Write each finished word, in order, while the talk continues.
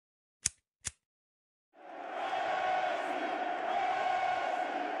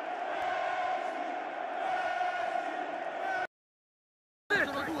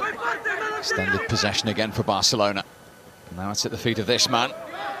Extended possession again for Barcelona. Now it's at the feet of this man.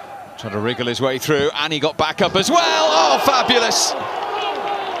 Trying to wriggle his way through, and he got back up as well. Oh, fabulous!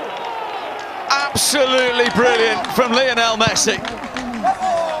 Absolutely brilliant from Lionel Messi.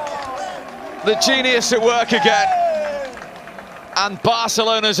 The genius at work again. And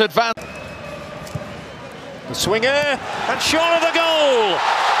Barcelona's advance. The swinger, and short of the goal.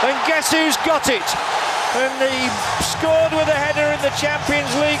 And guess who's got it? And he scored with a header in the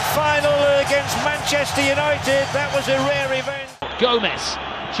Champions League final against Manchester United. That was a rare event. Gomez,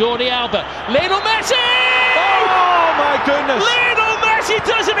 Jordi Alba, Lionel Messi! Oh my goodness! Lionel Messi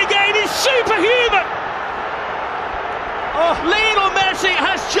does it again, he's superhuman! Oh. Lionel Messi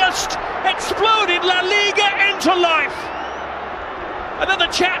has just exploded La Liga into life.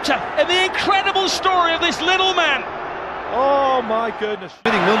 Another chapter in the incredible story of this little man. Oh my goodness.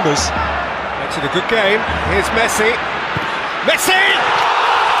 Winning numbers. Makes it a good game. Here's Messi. Messi!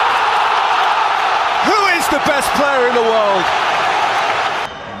 Who is the best player in the world?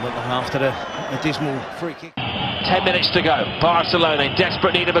 After a dismal free kick. 10 minutes to go. Barcelona in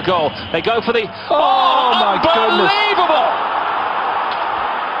desperate need of a goal. They go for the... Oh my goodness! Unbelievable!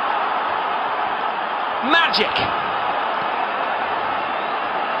 Magic!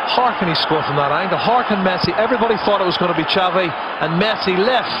 Harkin he scored from that angle. Harkin, Messi. Everybody thought it was going to be Xavi, and Messi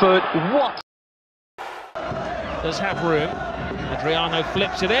left foot. What? Does have room. Adriano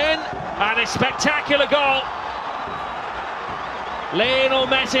flips it in, and a spectacular goal. Lionel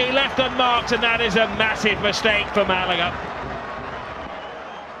Messi left unmarked, and that is a massive mistake for Malaga.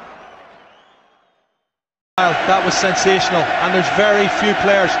 That was sensational, and there's very few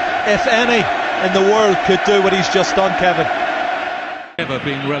players, if any, in the world could do what he's just done, Kevin. Ever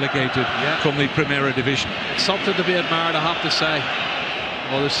been relegated from the Primera Division. It's something to be admired, I have to say.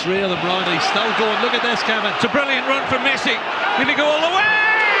 Well, there's three of them round. He's still going. Look at this, Kevin. It's a brilliant run from Messi. Did he go all the way?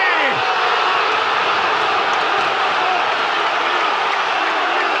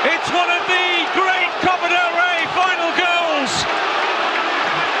 It's one of the great Copa del Rey final goals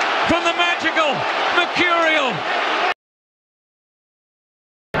from the magical, mercurial.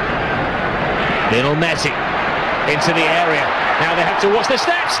 Lionel Messi into the area. Now they have to watch the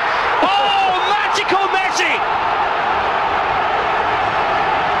steps. Oh, magical Messi!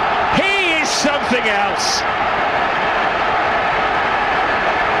 He is something else.